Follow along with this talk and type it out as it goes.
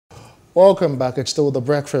Welcome back. It's still The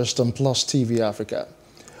Breakfast on Plus TV Africa.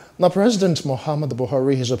 Now, President Muhammadu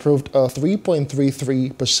Buhari has approved a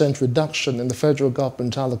 3.33% reduction in the federal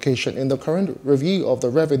government allocation in the current review of the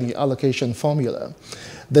revenue allocation formula.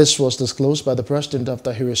 This was disclosed by the president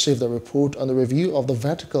after he received a report on the review of the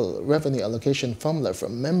vertical revenue allocation formula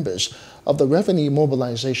from members of the Revenue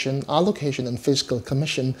Mobilization, Allocation and Fiscal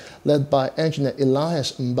Commission led by Engineer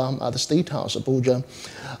Elias Mbam at the State House, Abuja.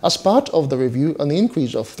 As part of the review, an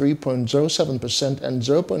increase of 3.07% and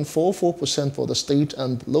 0.44% for the state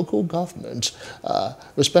and local government,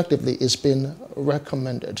 respectively, is being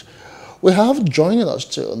recommended. We have joining us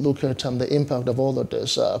to look at the impact of all of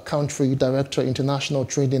this, Country Director, International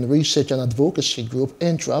Trading Research and Advocacy Group,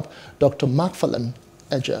 INTRAP, Dr. Macfarlane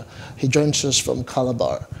Ejah. He joins us from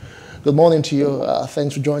Calabar. Good morning to you.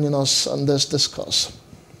 Thanks for joining us on this discourse.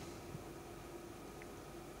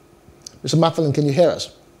 Mr. Macfarlane, can you hear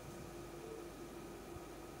us?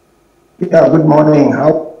 Yeah, good morning.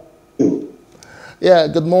 How are you? Yeah,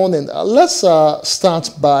 good morning. Let's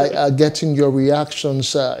start by getting your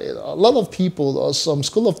reactions. A lot of people, or some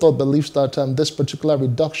school of thought, believes that this particular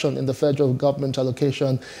reduction in the federal government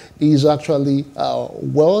allocation is actually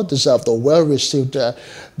well-deserved or well-received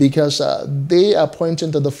because they are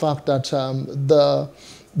pointing to the fact that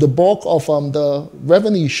the bulk of the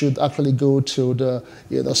revenue should actually go to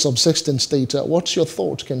the subsisting state. What's your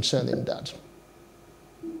thought concerning that?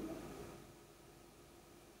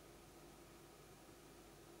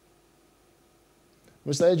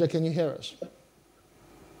 Mr. Ejah, can you hear us?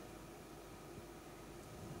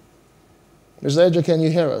 Mr. Ejah, can you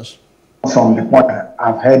hear us? From the point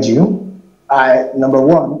I've heard you, number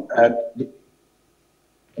one,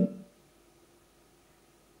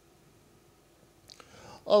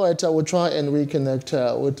 all right, I will try and reconnect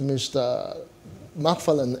with Mr.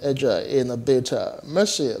 Macfarlane Ejah in a bit.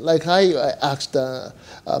 Mercy, like I asked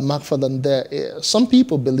Macfarlane there, some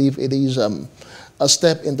people believe it is a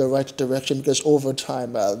step in the right direction because over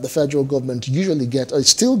time the federal government usually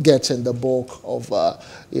still getting the bulk of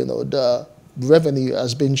the revenue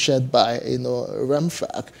has been shared by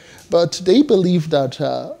REMFAC, but they believe that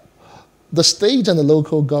the state and the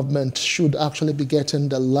local government should actually be getting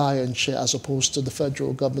the lion's share as opposed to the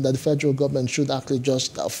federal government, that the federal government should actually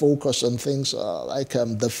just focus on things like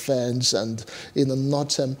defense and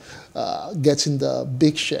not getting the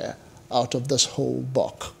big share out of this whole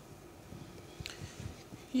buck.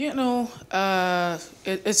 You know,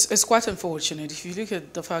 it's quite unfortunate. If you look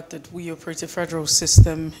at the fact that we operate a federal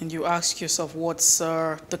system and you ask yourself what's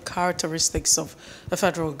the characteristics of a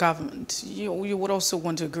federal government, you would also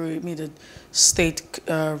want to agree with me that state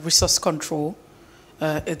resource control,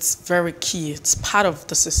 it's very key. It's part of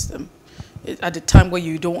the system. At the time where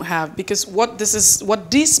you don't have, because what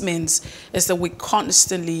this means is that we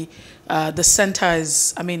constantly, the center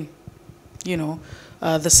is,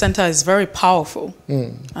 the center is very powerful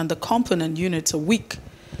and the component units are weak,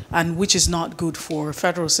 and which is not good for a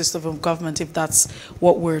federal system of government if that's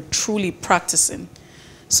what we're truly practicing.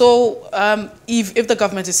 So if the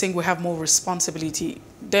government is saying we have more responsibility,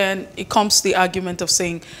 then it comes to the argument of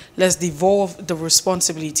saying let's devolve the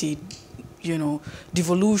responsibility,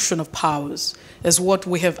 devolution of powers is what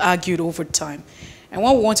we have argued over time. And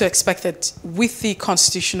what we want to expect that with the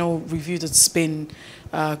constitutional review that's been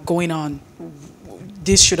going on,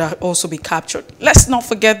 this should also be captured. Let's not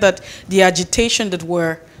forget that the agitation that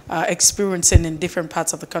we're experiencing in different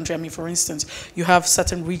parts of the country, for instance, you have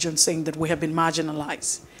certain regions saying that we have been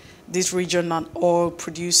marginalized. This region, not oil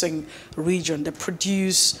producing region, that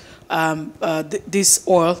produce this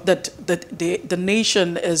oil that the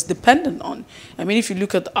nation is dependent on. If you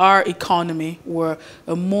look at our economy, we're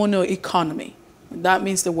a mono economy. That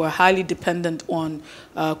means that we're highly dependent on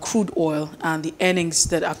crude oil and the earnings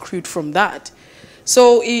that are accrued from that.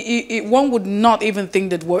 So one would not even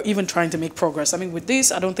think that we're even trying to make progress. With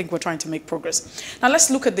this, I don't think we're trying to make progress. Now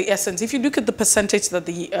let's look at the essence. If you look at the percentage that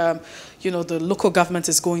the local government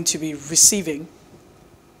is going to be receiving,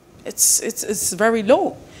 it's very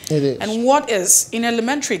low. It is. And what is in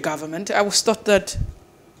elementary government? I was taught that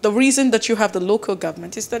the reason that you have the local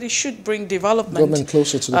government is that it should bring development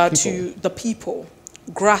closer to the people,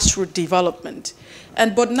 grassroots development.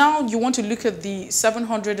 But now you want to look at the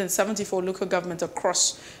 774 local governments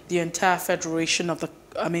across the entire federation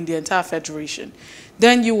the entire federation.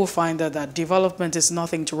 Then you will find that development is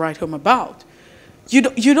nothing to write home about. You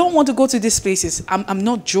don't want to go to these places. I'm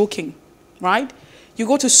not joking, right? You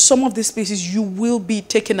go to some of these places, you will be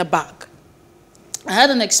taken aback. I had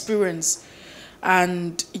an experience.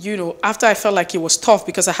 And, after I felt like it was tough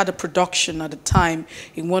because I had a production at the time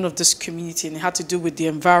in one of this community and it had to do with the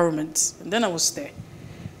environment. And then I was there.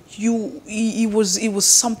 it was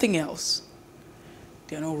something else.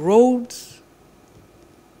 There are no roads.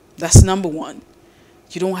 That's number one.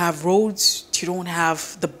 You don't have roads. You don't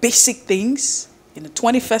have the basic things. In the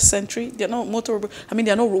 21st century, there are no motor. I mean,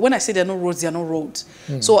 there are no. When I say there are no roads, there are no roads.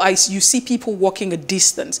 So you see people walking a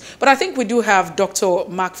distance. But I think we do have Dr.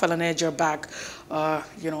 Macfarlane Ejah back,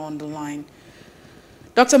 on the line.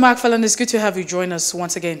 Dr. Macfarlane, it's good to have you join us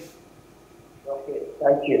once again. Okay,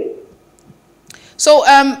 thank you. So,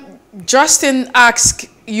 Justin asked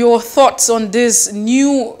your thoughts on this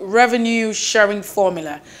new revenue sharing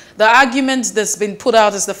formula. The argument that's been put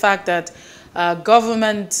out is the fact that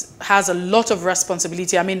government has a lot of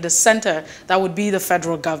responsibility. I mean, the center, that would be the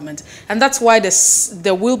federal government. And that's why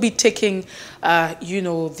they will be taking,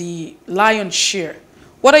 the lion's share.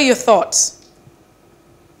 What are your thoughts?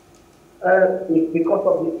 It's because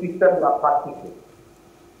of the system we are practicing.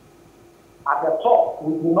 At the top,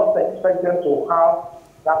 we do not expect them to have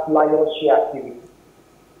that lion's share activity.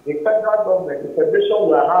 The federal government, the federation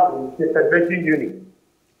we are having, is a federating unit.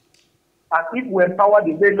 And if we empower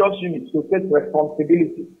the various units to take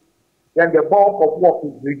responsibility, then the bulk of work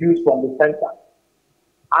is reduced from the center.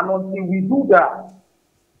 And until we do that,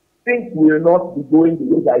 things will not be going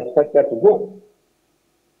the way they are expected to go.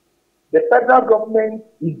 The federal government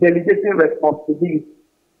is delegating responsibility,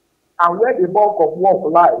 and where the bulk of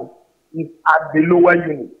work lies is at the lower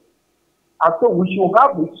unit. And so we should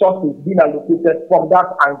have resources being allocated from that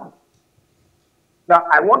angle. Now,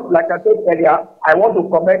 like I said earlier, I want to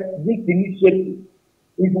comment this initiative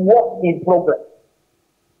is work in progress.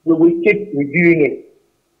 We will keep reviewing it.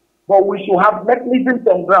 But we should have mechanisms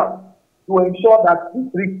on ground to ensure that these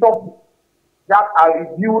resources that are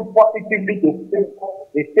reviewed positively to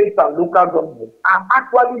the states and local governments are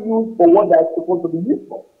actually used for what they are supposed to be used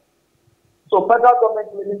for. So federal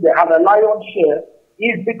government, meaning they have a lion's share,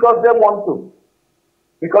 is because they want to.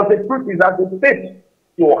 Because the truth is that the states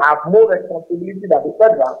will have more responsibility than the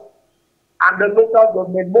federal, and the local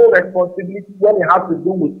government more responsibility when it has to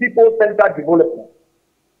do with people-centered development.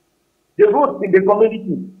 The roads in the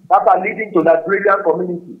community that are leading to the agrarian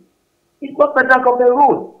community, it's not federal government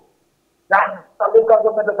roads. That's the local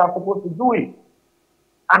government that are supposed to do it.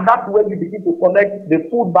 And that's when you begin to connect the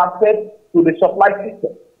food basket to the supply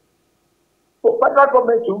system. So federal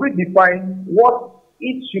government should redefine what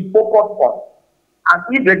it should focus on. And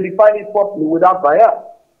if they define it properly without bias,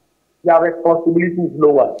 their responsibility is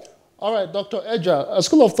lower. All right, Dr. Ejah, a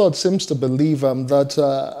school of thought seems to believe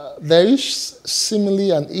that there is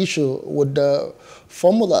seemingly an issue with the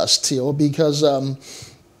formula still, because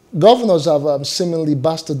governors have seemingly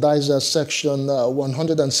bastardized section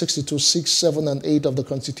 162, 6, 7, and 8 of the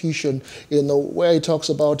Constitution, where it talks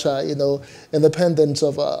about, independence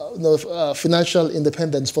of, financial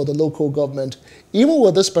independence for the local government. Even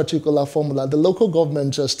with this particular formula, the local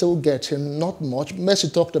government are still getting not much.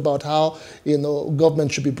 Messi talked about how,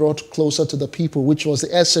 government should be brought closer to the people, which was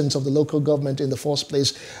the essence of the local government in the first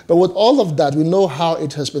place. But with all of that, we know how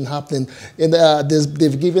it has been happening.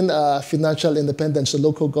 They've given financial independence to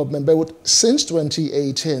local government, but since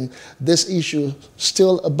 2018, this issue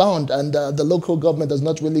still abound, and the local government does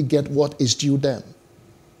not really get what is due them.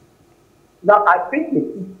 Now, I think the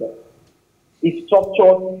system is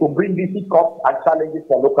structured to bring these hiccups and challenges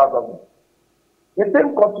for local government. The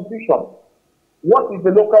same constitution. What is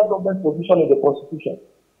the local government position in the constitution?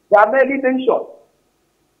 They are merely mentioned.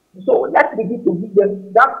 So let's begin to give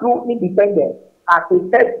them that true independence as a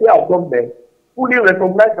third tier of government, fully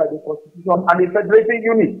recognized by the constitution and a federating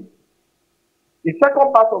unit. The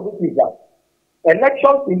second part of it is that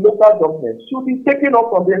elections in local government should be taken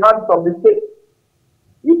up from the hands of the state.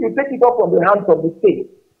 If you take it up from the hands of the state,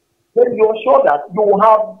 then you ensure that you will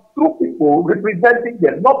have true people representing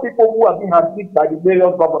them, not people who have been handpicked by the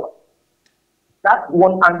various governors. That's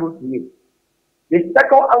one angle to it. The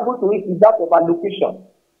second angle to it is that of allocation.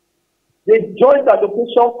 The joint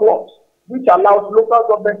allocation clause, which allows local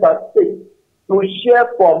governments and states to share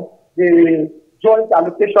from the joint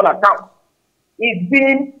allocation account, is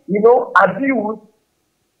being, abused,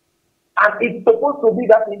 and it's supposed to be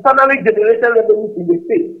that internally generated revenues in the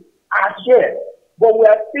state are shared. But we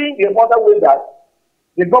are seeing another way that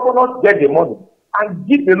the governors get the money and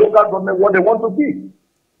give the local government what they want to give.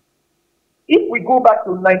 If we go back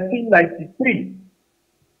to 1993,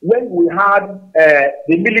 when we had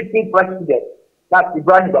the military president, that's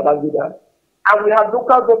Ibrahim Babangida, and we had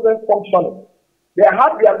local government functioning, they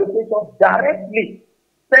had the allocations directly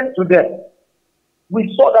sent to them.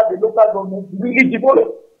 We saw that the local government really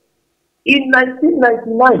developed. In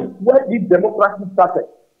 1999, when this democracy started,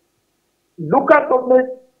 local government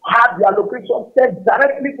had the allocation sent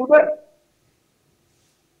directly to them.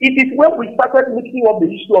 It is when we started looking up the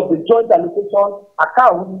issue of the joint allocation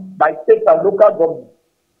account by state and local government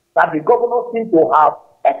that the governors seem to have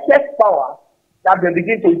excess power that they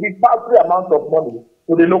begin to give paltry amounts of money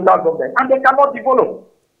to the local government and they cannot develop.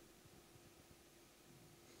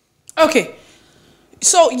 Okay.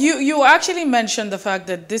 So you actually mentioned the fact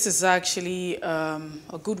that this is actually a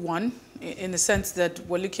good one in the sense that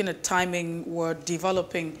we're looking at timing, we're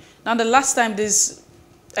developing. Now, the last time this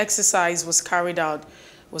exercise was carried out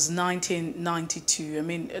was 1992. I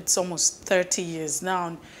mean, it's almost 30 years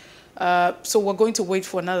now. So we're going to wait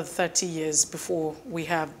for another 30 years before we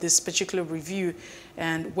have this particular review,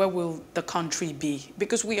 and where will the country be?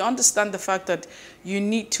 Because we understand the fact that you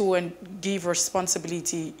need to give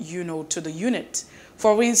responsibility, to the unit.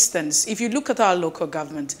 For instance, if you look at our local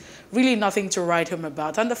government, really nothing to write home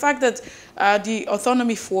about. And the fact that the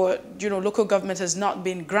autonomy for, local government has not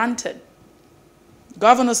been granted.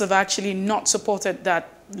 Governors have actually not supported that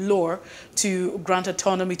law to grant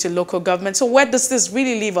autonomy to local government. So where does this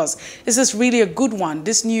really leave us? Is this really a good one?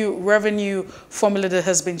 This new revenue formula that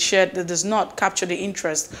has been shared that does not capture the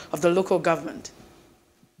interest of the local government?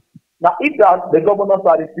 Now, if the governors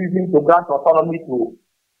are refusing to grant autonomy to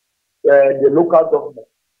the local government,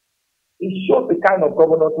 it shows the kind of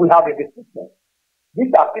governors we have in the system.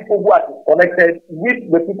 These are people who are disconnected with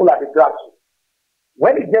the people at the grassroots.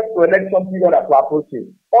 When it gets to election period that we're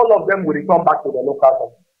approaching, all of them will return back to the local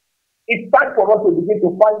government. It's time for us to begin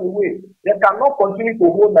to find a way. They cannot continue to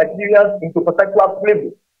hold Nigerians into perpetual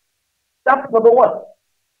slavery. That's number one.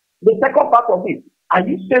 The second part of it, are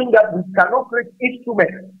you saying that we cannot create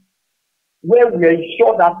instruments where we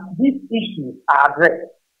ensure that these issues are addressed?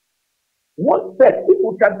 One step,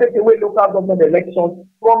 people can take away local government elections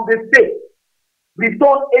from the state,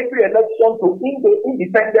 return every election to the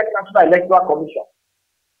Independent National Electoral Commission.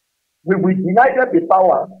 We will deny them the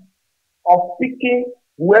power of picking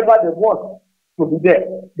whoever they want to be there.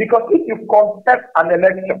 Because if you contest an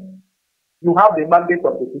election, you have the mandate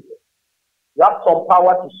of the people. You have some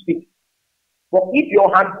power to speak. But if you're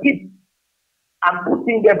handpicked and put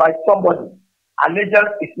in there by somebody,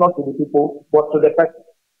 allegiance is not to the people, but to the person.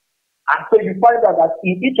 And so you find out that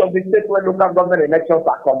in each of the states where local government elections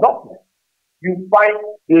are conducted, you find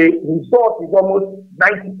the result is almost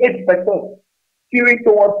 98% skewing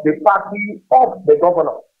towards the party of the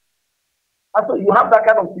governor. And so you have that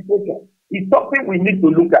kind of situation. It's something we need to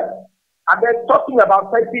look at. And then talking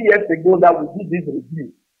about 30 years ago that we did this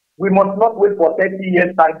review, we must not wait for 30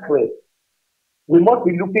 years time frame. We must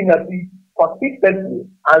be looking at it consistently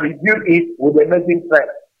and review it with emerging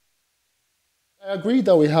trends. I agree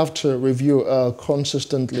that we have to review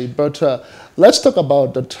consistently, but let's talk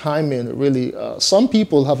about the timing, really. Some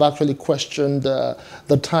people have actually questioned the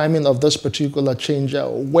timing of this particular change,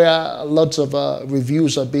 where lots of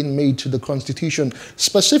reviews are being made to the Constitution.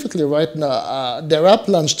 Specifically right now, there are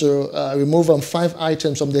plans to remove 5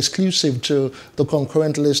 items from the exclusive to the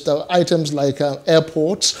concurrent list. Items like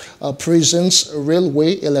airports, prisons,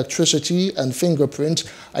 railway, electricity, and fingerprint,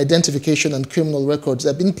 identification, and criminal records.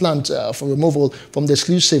 They've been planned for removal from the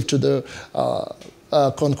exclusive to the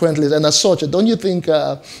concurrent list. And as such, don't you think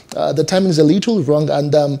the timing is a little wrong?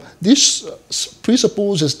 And this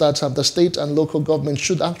presupposes that the state and local government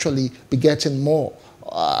should actually be getting more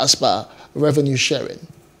as per revenue sharing.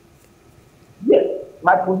 Yes,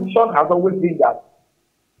 my position has always been that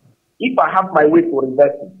if I have my way to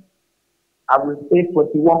investing, I will pay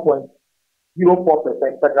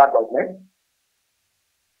 21.04% federal government,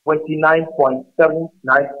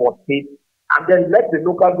 29.79 state, and then let the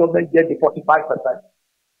local government get the 45%.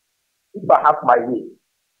 If I have my way,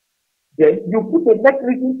 then you put a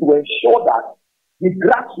mechanism to ensure that the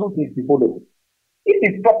grassroots is developed. If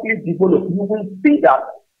it's properly developed, you will see that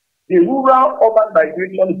the rural-urban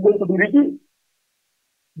migration is going to be reduced.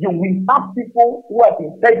 You will have people who have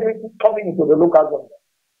integrity coming into the local government.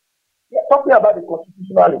 We are talking about the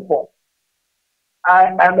constitutional reform.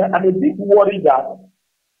 I'm a bit worried that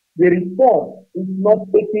the reform is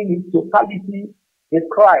not taking in totality the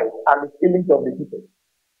cries and the feelings of the people.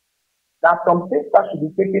 That some things that should be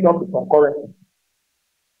taken up the concurrently.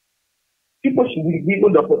 People should be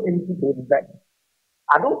given the opportunity to invest.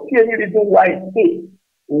 I don't see any reason why states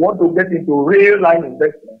want to get into rail line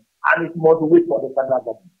investment and it must wait for the federal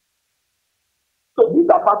government. So these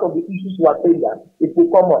are part of the issues we are saying that it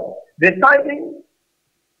will come on. The timing,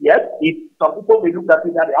 yes, if some people may look at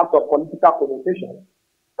it that they have some political connotation.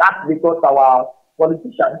 That's because our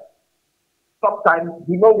politicians sometimes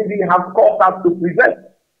do not really have cause to present.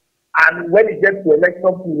 And when it gets to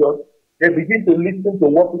election period, they begin to listen to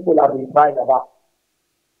what people have been crying about.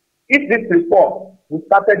 If this reform, we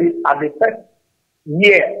started it at the first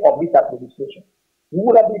year of this administration, we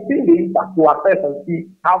would have been seeing the impact to assess and see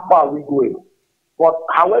how far we going. But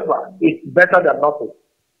however, it's better than nothing.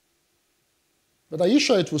 But are you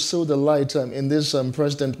sure it will see the light in this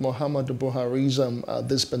President Muhammadu Buhari's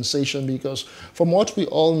dispensation? Because from what we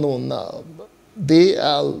all know now, they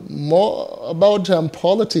are more about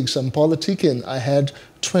politics and politicking ahead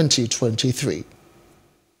 2023.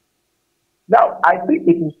 Now, I think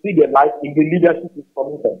it will see the light if the leadership is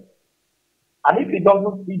committed. And if it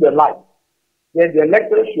doesn't see the light, then the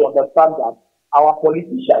electorate should understand that our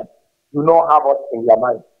politicians do not have us in their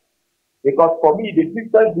mind. Because for me, the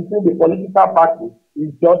difference between the political parties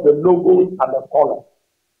is just the logos and the colors.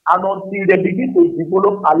 And until they begin to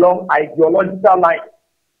develop along ideological lines,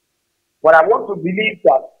 but I want to believe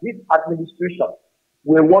that this administration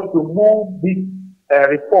will want to move these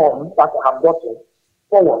reforms that have gotten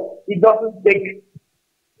forward. It doesn't take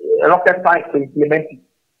rocket science to implement it.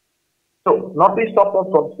 So nothing stops us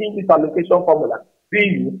from seeing this allocation formula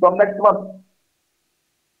being used from next month.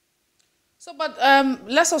 So, but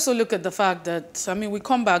let's also look at the fact that, I mean, we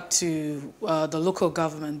come back to the local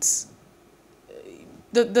governments.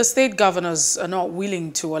 The state governors are not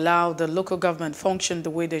willing to allow the local government function the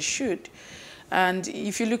way they should. And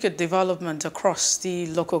if you look at development across the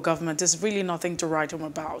local government, there's really nothing to write home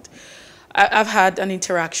about. I've had an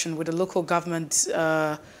interaction with the local government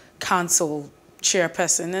council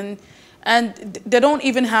chairperson, and they don't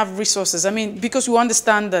even have resources. I mean, because we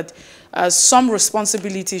understand that some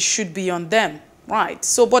responsibilities should be on them, right?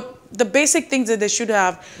 So, but the basic things that they should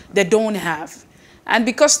have, they don't have. And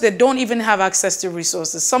because they don't even have access to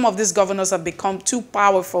resources, some of these governors have become too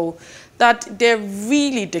powerful that they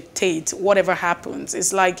really dictate whatever happens.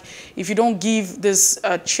 It's like if you don't give this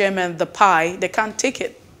chairman the pie, they can't take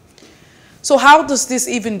it. So how does this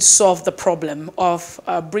even solve the problem of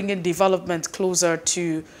bringing development closer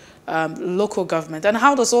to local government? And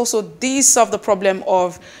how does also this solve the problem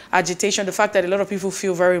of agitation, the fact that a lot of people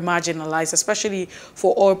feel very marginalized, especially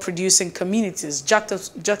for oil-producing communities,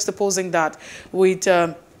 juxtaposing that with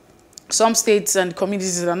some states and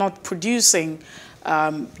communities that are not producing,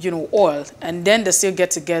 oil, and then they still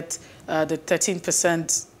get the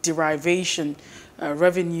 13% derivation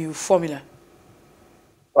revenue formula?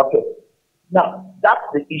 Okay. Now, that's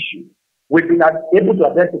the issue. We've been able to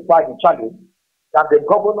identify the challenge that the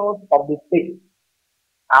governors of the state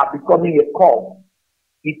are becoming a core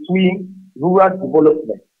between rural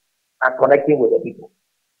development and connecting with the people.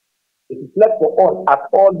 It is left for us at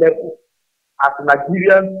all levels, as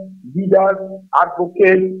Nigerian leaders,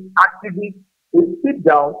 advocates, activists, to sit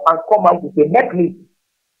down and come out with a mechanism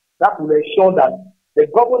that will ensure that the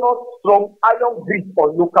governor's strong iron grip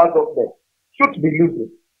on local government should be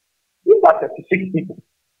losing. These are 36 people.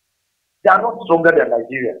 They are not stronger than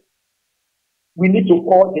Nigeria. We need to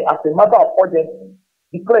call it as a matter of urgency,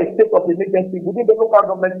 declare a state of emergency within the local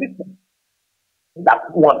government system. That's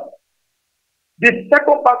one. The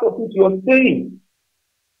second part of it you're saying,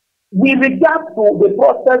 with regard to the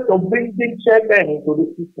process of bringing chairmen into the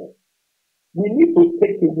system, we need to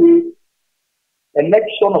take away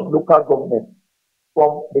election of local government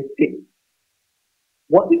from the state.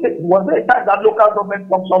 Was there a time that local government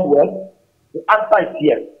functioned well? The answer is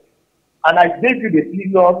yes. And I gave you the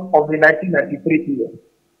period of the 1993 period.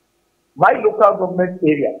 My local government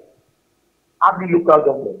area, every local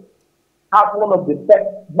government, has one of the best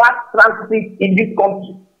mass transit in this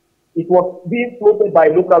country. It was being floated by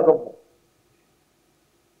local government.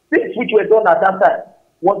 Things which were done at that time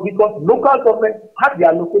was because local government had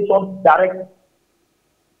their allocations directly.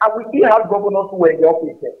 And we still have governors who were in the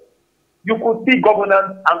office there. You could see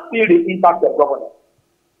governance and feel the impact of governance.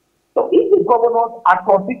 So if the governors are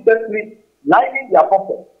consistently lining their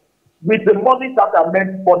pockets with the money that are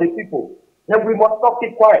meant for the people, then we must not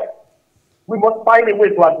keep quiet. We must find a way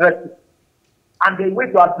to address it. And the way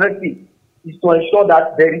to address it is to ensure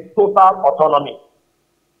that there is total autonomy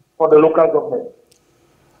for the local government.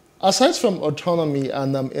 Aside from autonomy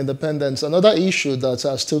and independence, another issue that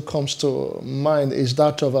still comes to mind is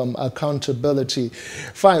that of accountability.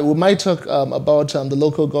 Fine, we might talk about the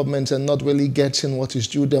local government and not really getting what is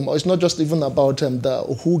due them. Or it's not just even about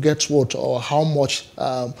who gets what or how much,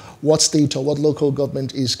 what state or what local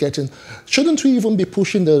government is getting. Shouldn't we even be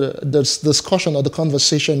pushing the discussion or the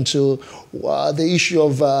conversation to the issue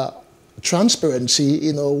of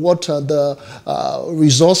transparency, what the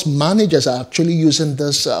resource managers are actually using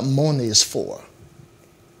this monies for?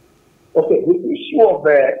 Okay, the issue of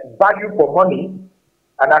value for money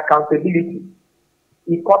and accountability,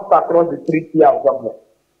 it cuts across the three tiers of government.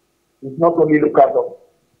 It's not only local government.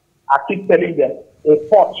 I keep telling them, a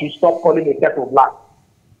pot should stop calling a kettle black.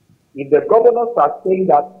 If the governors are saying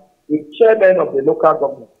that the chairman of the local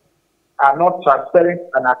government are not transparent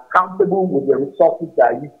and accountable with the resources they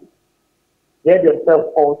are using. They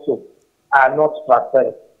themselves also are not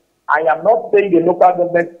transparent. I am not saying the local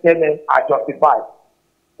government payments are justified,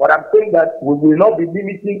 but I'm saying that we will not be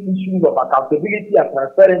limiting issues of accountability and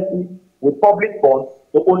transparency with public funds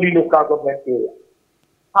to only local government areas.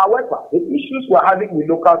 However, the issues we're having with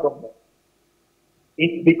local government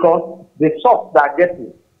is because the source they are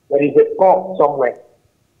getting, there is a problem somewhere.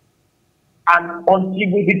 And until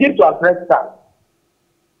we begin to address that,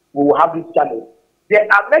 we will have this challenge. There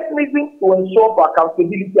are mechanisms to ensure for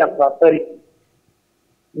accountability and transparency.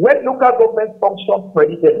 When local government functions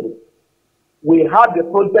predictably, we have the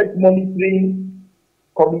project monitoring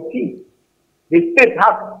committee. The state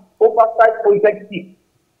has oversight project teams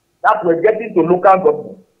that we're getting to local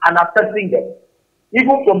government and assessing them.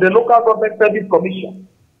 Even from the local government service commission,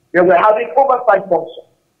 they were having oversight function.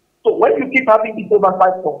 So when you keep having this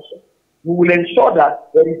oversight function, you will ensure that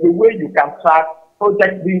there is a way you can track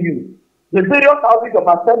projects being used. The various houses of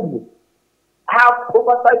assembly have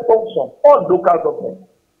oversight function on local government.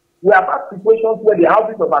 We have had situations where the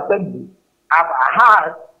houses of assembly have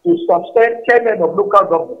had to suspend chairmen of local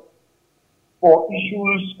government for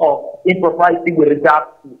issues of impropriety with regard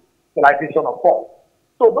to utilization of funds.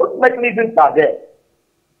 So those mechanisms are there.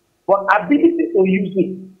 But ability to use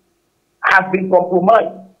it has been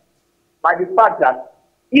compromised by the fact that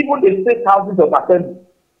even the state houses of assembly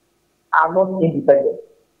are not independent.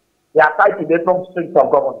 They are tied to different strings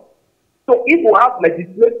of government. So if we have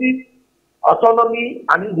legislative autonomy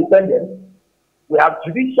and independence, we have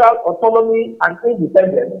judicial autonomy and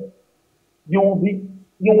independence, you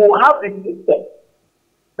will have a system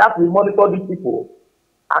that will monitor these people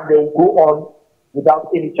and they will go on without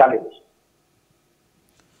any challenge.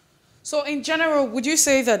 So in general, would you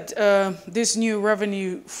say that this new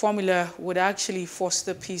revenue formula would actually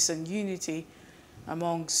foster peace and unity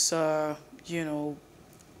amongst, in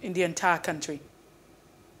the entire country?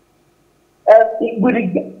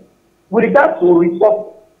 With regard to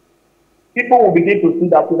resources, people will begin to see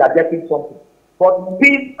that they are getting something. But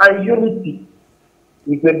peace and unity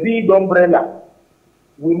is a big umbrella.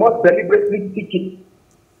 We must deliberately seek it.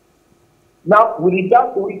 Now, with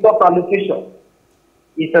regard to resource allocation,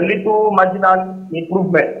 it's a little marginal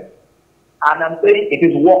improvement. And I'm saying it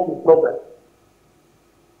is work in progress.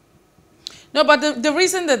 No, but the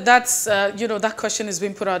reason that that question is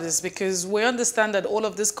being put out is because we understand that all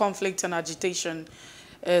of this conflict and agitation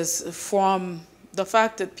is from the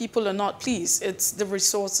fact that people are not pleased. It's the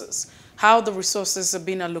resources, how the resources are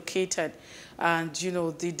being allocated, and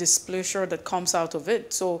the displeasure that comes out of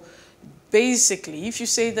it. So basically, if you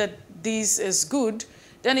say that this is good,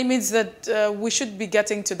 then it means that we should be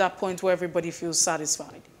getting to that point where everybody feels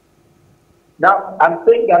satisfied. Now, I'm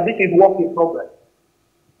saying that this is work in progress.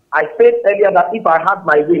 I said earlier that if I had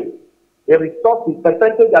my way, the resources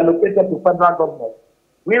percentage allocated to federal government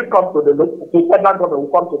will come to federal government, will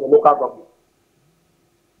come to the local government.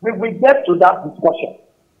 We will get to that discussion.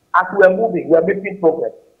 As we're moving, we're making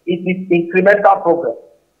progress. It is incremental progress.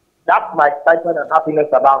 That's my excitement and happiness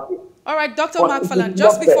about it. All right, Dr. Macfarlane,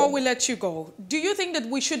 just before we let you go, do you think that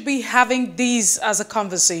we should be having these as a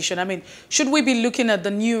conversation? I mean, should we be looking at the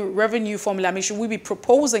new revenue formula? I mean, should we be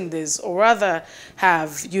proposing this, or rather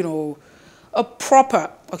have, a proper,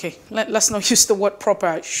 okay, let's not use the word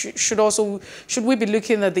proper, should we be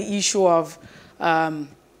looking at the issue of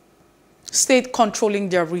state controlling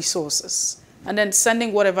their resources and then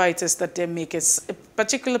sending whatever it is that they make as a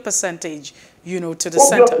particular percentage, to the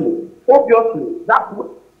center? Obviously,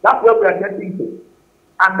 that's where we are getting to.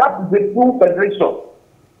 And that is the true federation.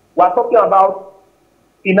 We are talking about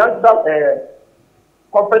financial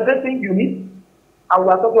compensating units, and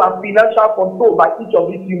we are talking about financial control by each of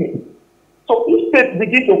these units. So each state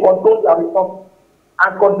begin to control their resources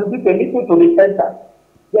and contribute a little to the center,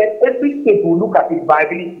 then every state will look at its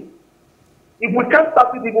viability. If we can't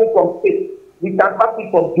start it even from state, we can start it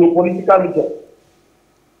from geopolitical regions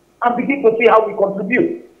and begin to see how we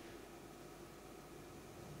contribute.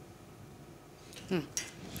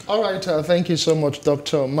 All right, thank you so much,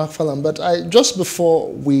 Dr. Macfarlane. But just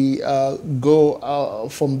before we go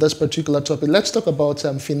from this particular topic, let's talk about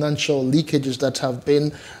financial leakages that have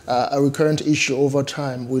been a recurrent issue over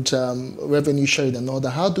time with revenue sharing and all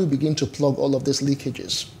that. How do we begin to plug all of these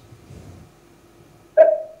leakages?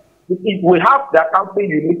 If we have the accounting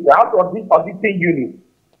unit, we have the auditing unit,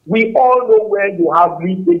 we all know where you have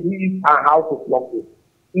leakages and how to plug it.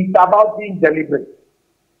 It's about being deliberate.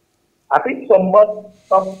 I think some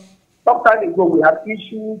time ago, we had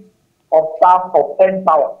issues of staff of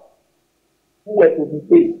N-Power who were to be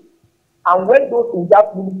paid. And when those in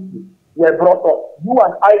that ministry were brought up, you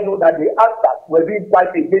and I know that the answers were being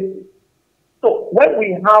quite evasive. So when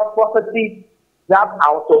we have processes that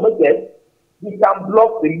are automated, we can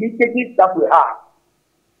block the leakages that we have,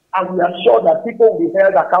 and we are sure that people will be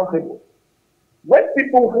held accountable. When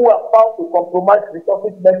people who are found to compromise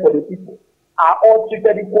resources meant for the people are all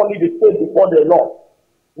treated equally the same before the law,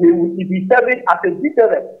 we will be serving as a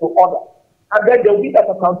deterrent to others. And then there will be that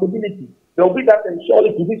accountability. There will be that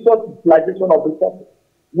ensuring judicious utilization of resources.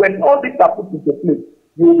 When all these are put into place,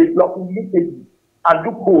 you will be blocking leakages and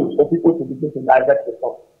loopholes for people to begin to divert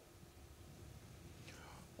resources.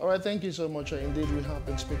 All right, thank you so much. Indeed, we have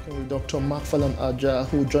been speaking with Dr. Macfarlane Ejah,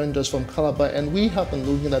 who joined us from Calabar, and we have been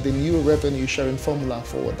looking at the new revenue sharing formula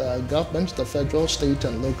for the government, the federal, state,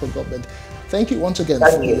 and local government. Thank you once again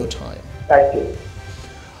for your time. Thank you.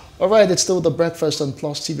 All right, it's still The Breakfast on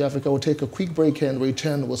Plus TV Africa. We'll take a quick break and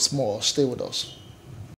return with more. Stay with us.